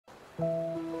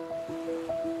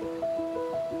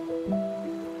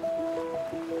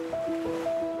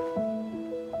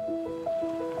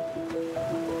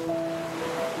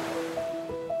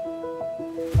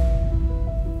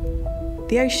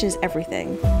The ocean is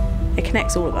everything. It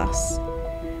connects all of us.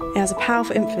 It has a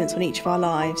powerful influence on each of our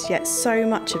lives, yet so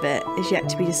much of it is yet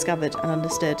to be discovered and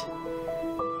understood.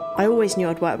 I always knew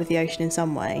I'd work with the ocean in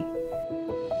some way.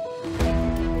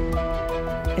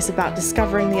 It's about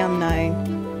discovering the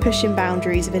unknown, pushing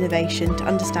boundaries of innovation to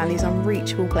understand these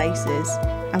unreachable places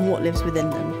and what lives within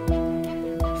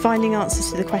them. Finding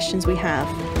answers to the questions we have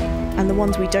and the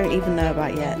ones we don't even know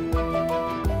about yet.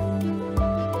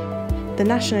 The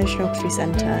National Oceanography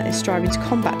Centre is striving to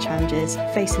combat challenges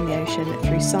facing the ocean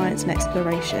through science and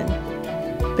exploration,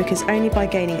 because only by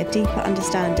gaining a deeper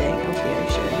understanding of the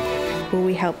ocean will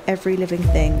we help every living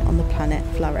thing on the planet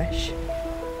flourish.